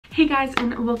Hey guys,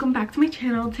 and welcome back to my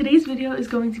channel. Today's video is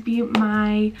going to be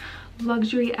my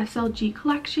luxury SLG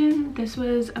collection. This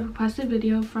was a requested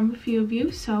video from a few of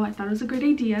you, so I thought it was a great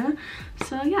idea.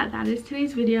 So yeah, that is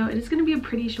today's video. It is going to be a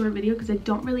pretty short video because I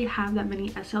don't really have that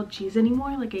many SLGs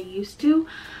anymore like I used to.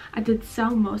 I did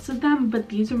sell most of them, but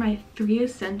these are my 3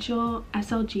 essential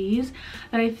SLGs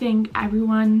that I think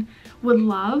everyone would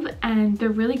love, and they're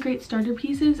really great starter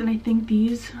pieces, and I think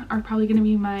these are probably going to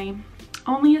be my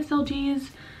only SLGs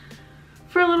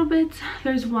for a little bit.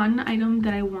 There's one item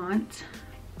that I want,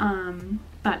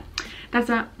 but that's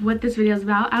not what this video is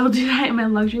about. I will do that in my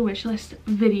luxury wish list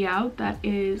video that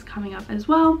is coming up as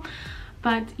well.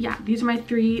 But yeah, these are my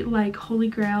 3 like holy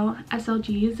grail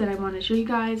SLGs that I want to show you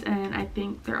guys, and I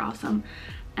think they're awesome.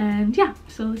 And yeah,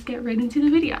 so let's get right into the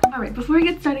video. All right, before we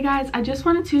get started guys, I just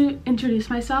wanted to introduce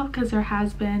myself because there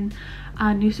has been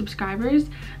new subscribers.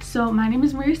 So my name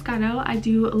is Scotto. I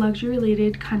do luxury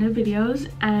related kind of videos,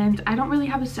 and I don't really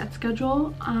have a set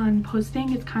schedule on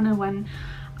posting. It's kind of when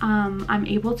I'm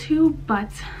able to,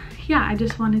 but yeah, I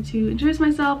just wanted to introduce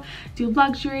myself, do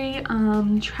luxury,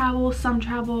 travel, some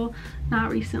travel,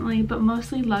 not recently, but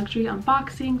mostly luxury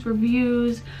unboxings,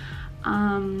 reviews,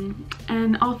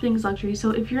 and all things luxury.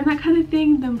 So if you're in that kind of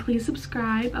thing, then please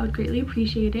subscribe. I would greatly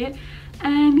appreciate it.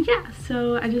 And yeah,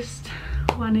 so I just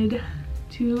wanted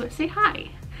to say hi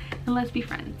and let's be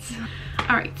friends.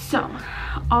 All right, so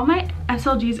all my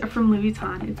SLGs are from Louis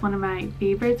Vuitton. It's one of my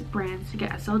favorite brands to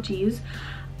get SLGs.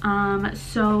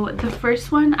 So the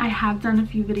first one I have done a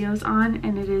few videos on,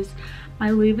 and it is my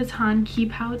Louis Vuitton key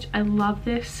pouch. I love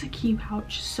this key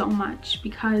pouch so much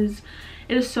because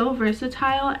it is so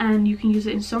versatile and you can use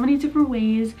it in so many different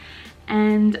ways.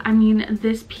 And I mean,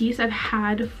 this piece I've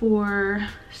had for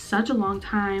such a long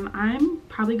time. I'm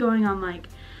probably going on like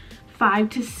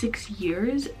 5 to 6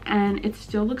 years, and it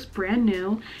still looks brand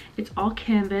new. It's all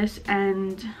canvas,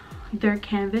 and their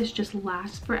canvas just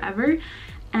lasts forever.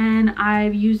 And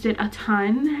I've used it a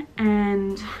ton,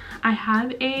 and I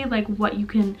have a like what you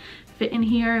can fit in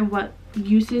here and what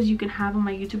uses you can have on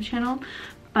my YouTube channel,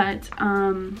 but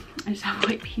I just have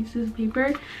white pieces of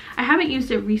paper. I haven't used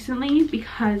it recently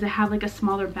because I have like a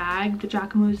smaller bag. The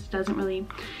Jacquemus doesn't really,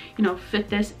 you know, fit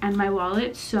this and my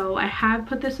wallet, so I have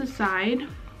put this aside,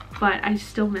 but I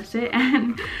still miss it.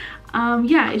 And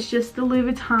yeah, it's just the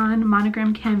Louis Vuitton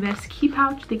monogram canvas key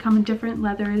pouch. They come in different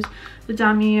leathers, the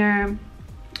Damier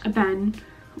Ben,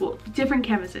 well, different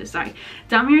canvases, sorry,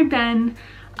 Damier Ben,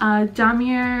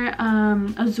 Damier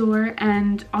Azur,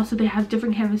 and also they have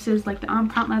different canvases like the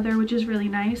Empreinte leather, which is really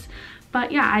nice.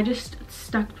 But yeah, I just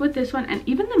stuck with this one, and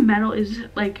even the metal is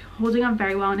like holding on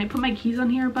very well, and I put my keys on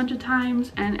here a bunch of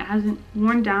times and it hasn't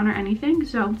worn down or anything,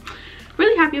 so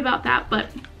really happy about that.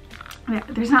 But yeah,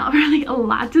 there's not really a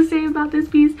lot to say about this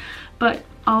piece, but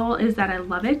all is that I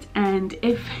love it. And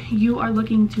if you are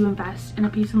looking to invest in a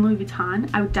piece in Louis Vuitton,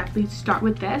 I would definitely start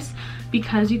with this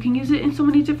because you can use it in so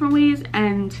many different ways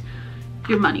and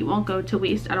your money won't go to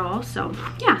waste at all. So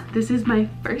yeah, this is my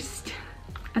first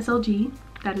SLG.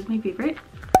 That is my favorite.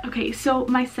 Okay, so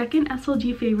my second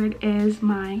SLG favorite is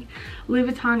my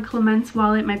Louis Vuitton Clemence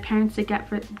wallet. My parents did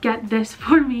get this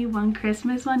for me one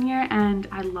Christmas one year, and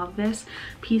I love this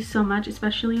piece so much,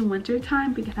 especially in winter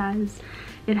time, because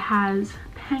it has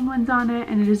penguins on it,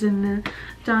 and it is in the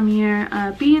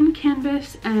Damier Bean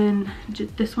canvas, and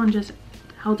this one just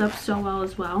held up so well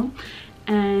as well.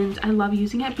 And I love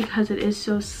using it because it is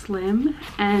so slim,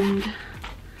 and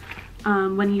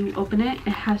when you open it,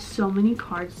 it has so many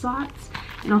card slots,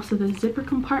 and also the zipper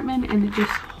compartment, and it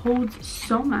just holds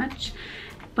so much,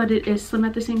 but it is slim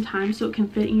at the same time, so it can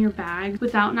fit in your bag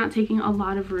without not taking a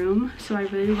lot of room. So I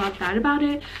really love that about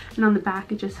it. And on the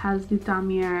back, it just has the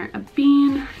Damier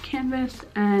Bean canvas,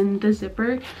 and the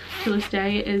zipper to this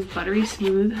day is buttery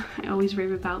smooth. I always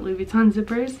rave about Louis Vuitton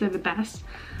zippers, they're the best.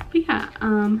 But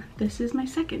yeah, this is my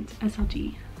second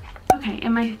SLG. Okay,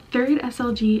 and my third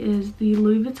SLG is the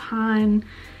Louis Vuitton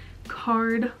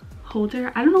card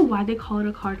holder. I don't know why they call it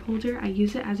a card holder. I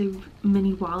use it as a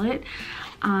mini wallet,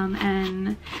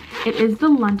 and it is the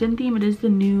London theme. It is the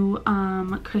new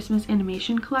Christmas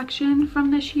animation collection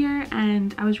from this year,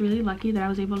 and I was really lucky that I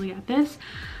was able to get this,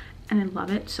 and I love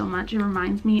it so much. It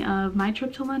reminds me of my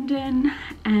trip to London,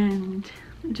 and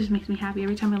it just makes me happy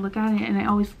every time I look at it. And I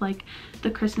always like the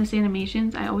Christmas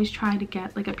animations. I always try to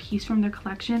get like a piece from their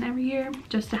collection every year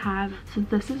just to have. So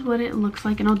this is what it looks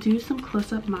like, and I'll do some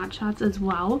close-up mod shots as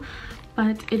well,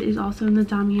 but it is also in the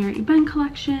Damier Ben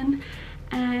collection,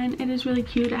 and it is really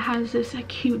cute. It has this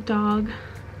cute dog,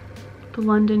 the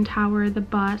London Tower, the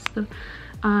bus, the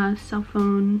cell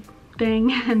phone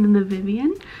thing, and then the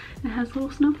Vivian. It has little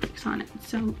snowflakes on it,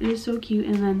 so it is so cute.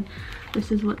 And then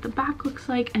this is what the back looks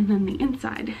like, and then the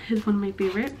inside is one of my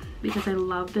favorite because I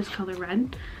love this color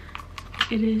red.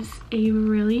 It is a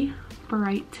really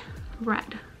bright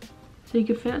red, so you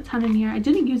could fit a ton in here. I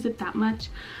didn't use it that much,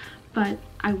 but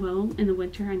I will in the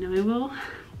winter. I know I will.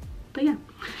 But yeah,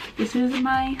 this is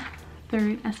my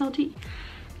third SLG,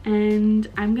 and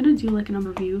I'm gonna do like an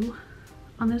review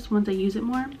on this once I use it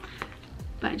more.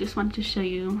 But I just wanted to show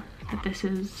you that this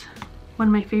is one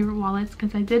of my favorite wallets,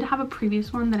 because I did have a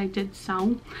previous one that I did sell,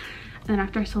 and then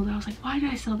after I sold it I was like, why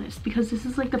did I sell this? Because this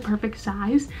is like the perfect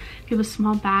size. You have a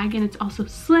small bag and it's also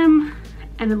slim,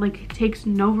 and it like takes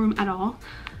no room at all,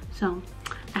 so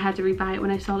I had to rebuy it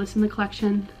when I saw this in the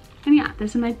collection. And yeah,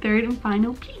 this is my third and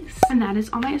final piece, and that is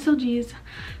all my SLGs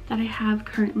that I have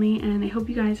currently. And I hope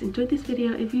you guys enjoyed this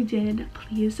video. If you did,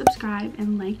 please subscribe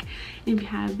and like. And if you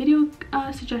have video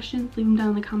suggestions, leave them down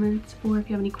in the comments, or if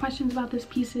you have any questions about these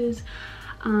pieces,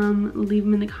 leave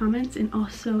them in the comments. And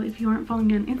also, if you aren't following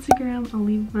me on Instagram, I'll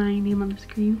leave my name on the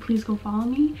screen. Please go follow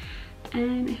me,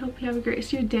 and I hope you have a great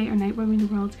rest of your day or night wherever in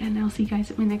the world, and I'll see you guys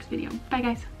at my next video. Bye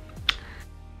guys.